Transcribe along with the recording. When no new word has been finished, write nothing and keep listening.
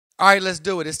All right, let's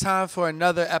do it. It's time for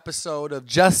another episode of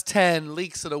Just 10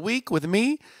 Leaks of the Week with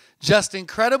me, Just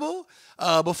Incredible.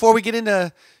 Before we get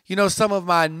into, some of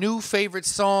my new favorite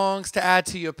songs to add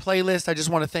to your playlist, I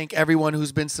just want to thank everyone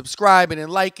who's been subscribing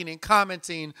and liking and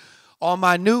commenting on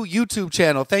my new YouTube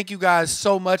channel. Thank you guys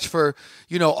so much for,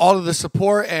 all of the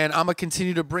support, and I'm going to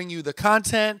continue to bring you the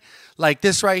content like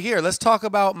this right here. Let's talk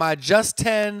about my Just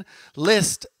 10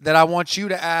 list that I want you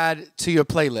to add to your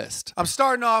playlist. I'm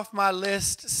starting off my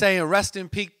list saying rest in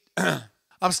peace.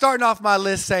 I'm starting off my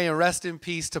list saying rest in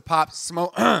peace to Pop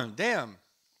Smoke. Damn.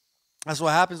 That's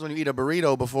what happens when you eat a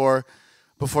burrito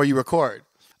before you record.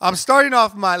 I'm starting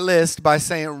off my list by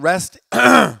saying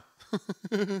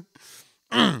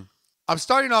I'm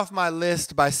starting off my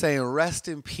list by saying rest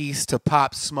in peace to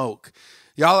Pop Smoke.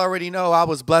 Y'all already know I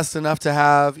was blessed enough to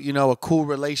have, a cool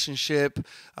relationship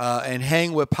and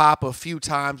hang with Pop a few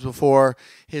times before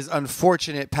his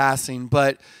unfortunate passing.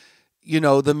 But,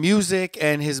 the music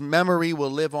and his memory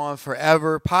will live on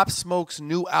forever. Pop Smoke's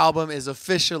new album is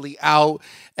officially out,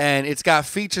 and it's got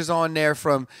features on there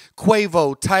from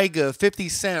Quavo, TYGA, 50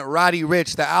 Cent, RODDY,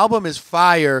 RICCH. The album is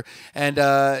fire, and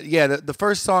the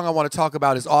first song I want to talk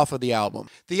about is off of the album.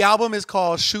 The album is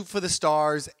called Shoot for the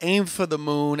Stars, Aim for the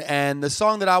Moon, and the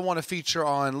song that I want to feature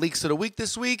on Leaks of the Week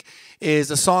this week is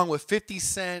a song with 50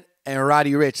 Cent and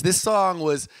RODDY, RICCH. This song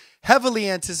was heavily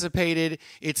anticipated.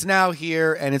 It's now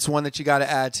here, and it's one that you got to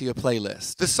add to your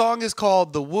playlist. The song is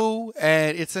called The Woo,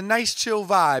 and it's a nice chill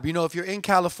vibe. If you're in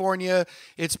California,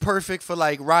 it's perfect for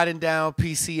like riding down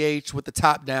PCH with the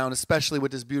top down, especially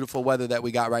with this beautiful weather that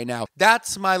we got right now.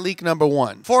 That's my leak number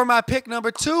one. For my pick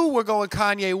number two, we're going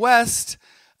Kanye West.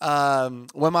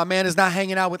 When my man is not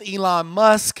hanging out with Elon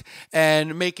Musk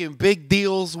and making big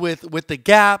deals with the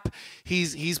Gap,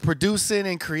 he's producing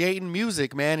and creating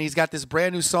music, man. He's got this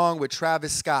brand new song with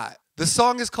Travis Scott. The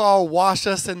song is called Wash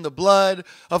Us in the Blood.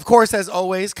 Of course, as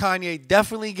always, Kanye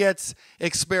definitely gets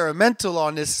experimental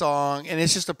on this song, and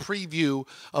it's just a preview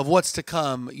of what's to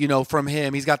come, from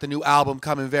him. He's got the new album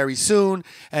coming very soon,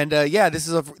 and this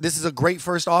is a great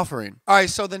first offering. All right,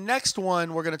 so the next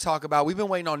one we're going to talk about, we've been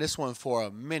waiting on this one for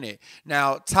a minute.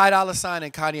 Now, DOLLA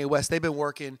and Kanye West, they've been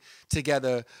working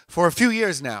together for a few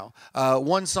years now.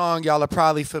 One song y'all are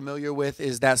probably familiar with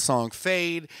is that song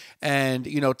Fade, and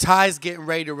Ty's getting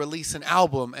ready to release an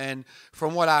album, and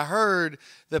from what I heard,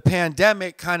 the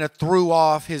pandemic kind of threw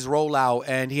off his rollout,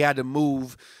 and he had to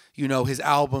move his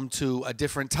album to a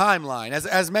different timeline,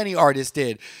 as many artists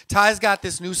did. Ty's got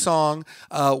this new song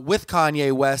with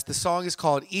Kanye West. The song is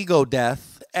called Ego Death,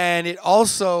 and it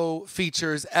also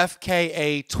features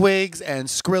FKA, TWIGS, and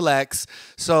SKRILLEX.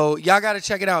 So y'all got to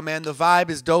check it out, man. The vibe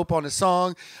is dope on the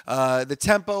song. The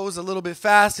tempo is a little bit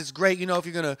fast. It's great, if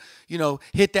you're going to,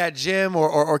 hit that gym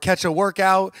or catch a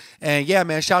workout. And yeah,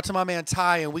 man, shout out to my man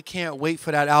Ty, and we can't wait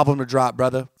for that album to drop,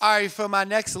 brother. All right, for my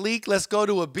next leak, let's go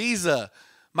to IBIZA.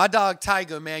 My dog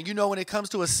TYGA, man, when it comes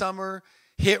to a summer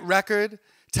hit record,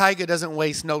 TYGA doesn't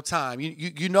waste no time.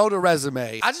 You know the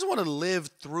resume. I just want to live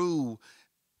through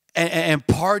and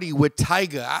party with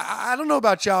TYGA. I don't know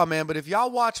about y'all, man, but if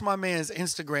y'all watch my man's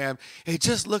Instagram, it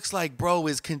just looks like bro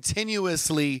is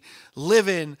continuously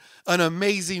living an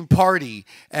amazing party.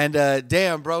 And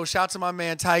damn, bro, shout out to my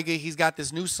man TYGA. He's got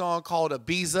this new song called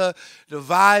IBIZA. The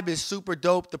vibe is super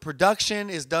dope. The production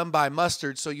is done by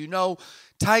Mustard, so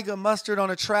TYGA Mustard on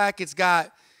a track, it's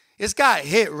got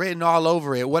hit written all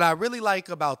over it. What I really like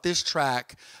about this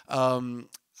track,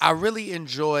 I really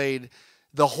enjoyed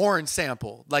the horn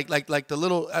sample, like the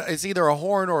little, it's either a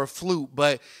horn or a flute,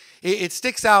 but it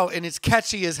sticks out and it's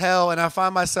catchy as hell. And I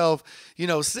find myself,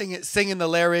 singing the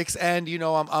lyrics, and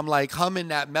I'm like humming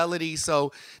that melody.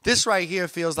 So this right here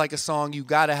feels like a song you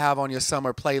gotta have on your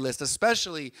summer playlist,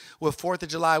 especially with 4th of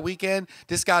July weekend.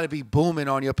 This gotta be booming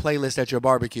on your playlist at your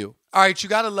barbecue. All right, you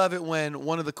gotta love it when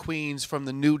one of the queens from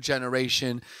the new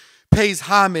generation pays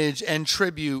homage and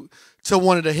tribute to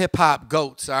one of the hip-hop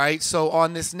goats, all right? So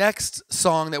on this next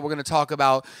song that we're going to talk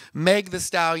about, Meg Thee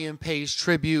Stallion pays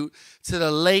tribute to the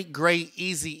late, great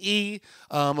Eazy-E.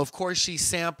 Of course, she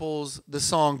samples the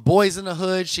song Boys in the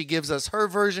Hood. She gives us her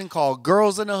version called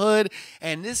Girls in the Hood,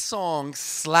 and this song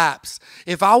slaps.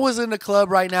 If I was in the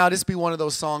club right now, this would be one of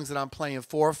those songs that I'm playing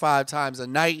 4 or 5 times a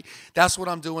night. That's what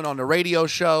I'm doing on the radio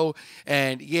show,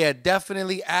 and yeah,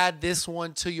 definitely add this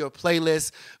one to your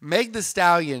playlist. Meg Thee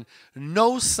Stallion,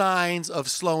 no signs of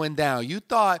slowing down. You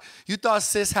thought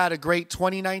sis had a great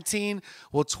 2019?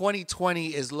 Well,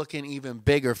 2020 is looking even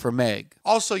bigger for Meg.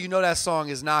 Also, that song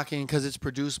is knocking because it's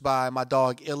produced by my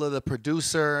dog Illa, the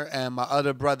producer, and my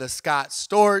other brother Scott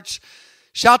Storch.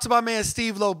 Shout out to my man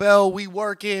Steve Lobel. We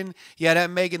working. Yeah, that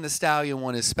Megan Thee Stallion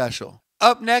one is special.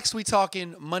 Up next, we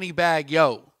talking Moneybagg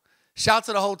Yo. Shout out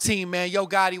to the whole team, man. Yo,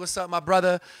 Gotti, what's up, my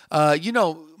brother? You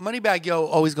know, Moneybagg Yo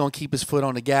always gonna keep his foot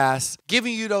on the gas,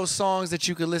 giving you those songs that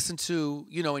you can listen to,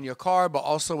 you know, in your car, but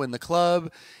also in the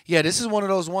club. Yeah, this is one of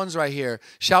those ones right here.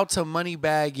 Shout to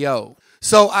Moneybagg Yo.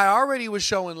 So I already was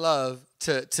showing love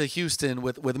to Houston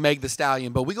with Meg Thee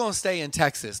Stallion, but we're gonna stay in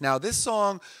Texas. Now, this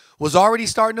song was already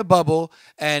starting to bubble,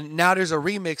 and now there's a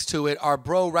remix to it. Our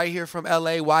bro right here from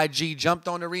LA, YG, jumped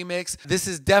on the remix. This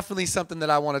is definitely something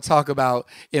that I want to talk about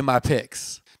in my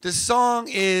picks. The song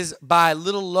is by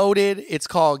Little Loaded. It's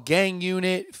called Gang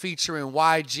Unit, featuring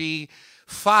YG.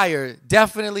 Fire.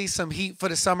 Definitely some heat for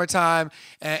the summertime.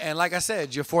 And like I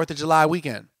said, your 4th of July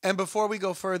weekend. And before we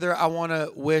go further, I want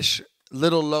to wish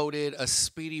Little Loaded a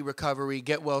speedy recovery.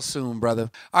 Get well soon,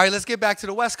 brother. All right, let's get back to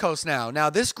the West Coast now. Now,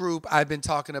 this group I've been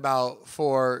talking about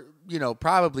for, you know,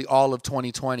 probably all of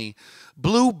 2020.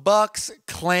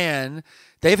 BLUEBUCKSCLAN.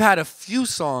 They've had a few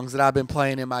songs that I've been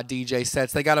playing in my DJ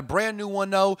sets. They got a brand new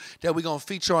one, though, that we're going to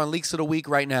feature on Leaks of the Week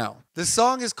right now. The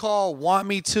song is called Want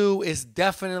Me To. It's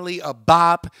definitely a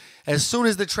bop. As soon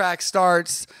as the track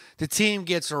starts, the team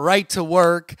gets right to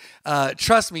work.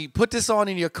 Trust me, put this on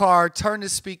in your car, turn the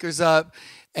speakers up,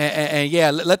 and yeah,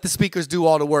 let the speakers do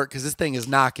all the work because this thing is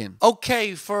knocking.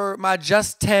 Okay, for my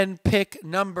Just 10 pick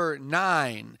number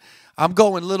 9. I'm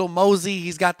going Lil Mosey.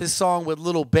 He's got this song with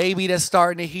Lil Baby that's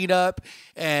starting to heat up.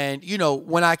 And, you know,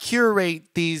 when I curate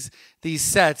these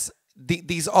sets,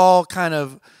 these all kind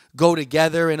of go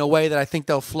together in a way that I think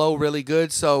they'll flow really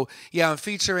good. So, yeah, I'm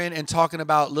featuring and talking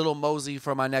about Lil Mosey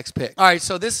for my next pick. All right,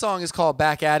 so this song is called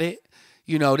Back At It.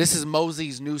 You know, this is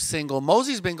Mosey's new single.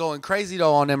 Mosey's been going crazy,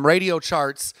 though, on them radio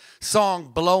charts,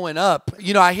 song blowing up.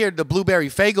 You know, I hear the Blueberry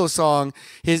Faygo song,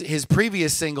 his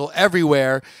previous single,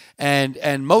 everywhere.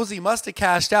 And Mosey must have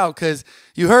cashed out because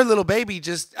you heard Lil Baby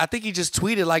I think he just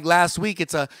tweeted like last week,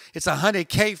 it's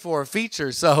 100K for a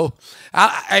feature. So,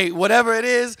 hey, whatever it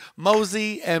is,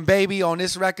 Mosey and Baby on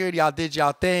this record, y'all did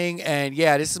y'all thing. And,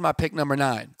 yeah, this is my pick number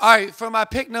 9. All right, for my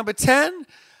pick number 10,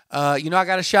 you know, I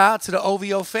got a shout out to the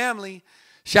OVO family.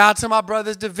 Shout out to my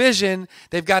brothers Division.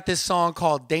 They've got this song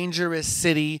called Dangerous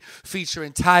City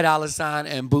featuring TYGA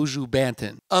and BUJU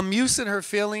BANTON. Amusing Her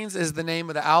Feelings is the name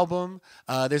of the album.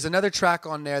 There's another track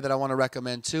on there that I want to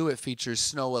recommend too. It features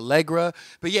Snow Allegra.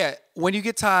 But yeah, when you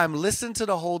get time, listen to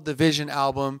the whole Division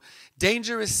album.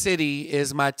 Dangerous City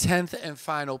is my 10th and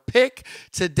final pick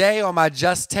today on my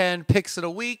Just 10 Picks of the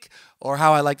Week, or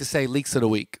how I like to say, Leaks of the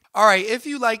Week. All right, if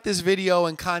you like this video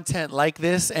and content like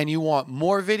this and you want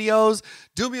more videos,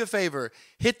 do me a favor,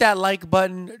 hit that like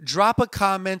button, drop a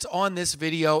comment on this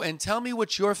video, and tell me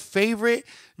what your favorite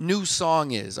new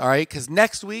song is, all right? Because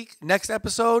next week, next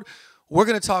episode, we're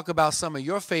going to talk about some of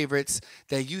your favorites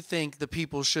that you think the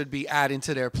people should be adding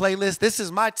to their playlist. This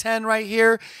is my 10 right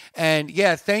here. And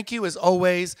yeah, thank you as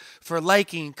always for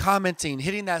liking, commenting,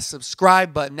 hitting that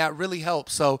subscribe button. That really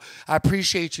helps. So I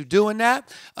appreciate you doing that.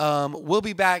 We'll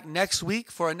be back next week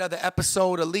for another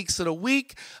episode of Leaks of the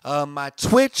Week. My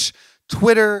Twitch,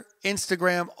 Twitter,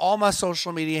 Instagram, all my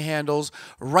social media handles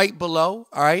right below,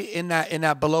 all right? In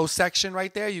that below section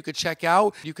right there, you could check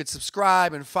out. You could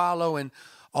subscribe and follow and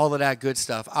all of that good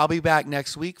stuff. I'll be back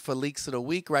next week for Leaks of the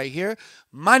Week right here.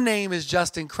 My name is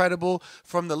Just Incredible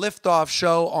from the Liftoff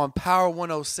Show on Power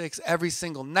 106 every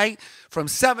single night from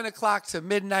 7 o'clock to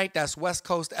midnight. That's West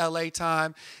Coast LA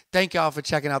time. Thank y'all for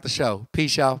checking out the show.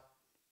 Peace, y'all.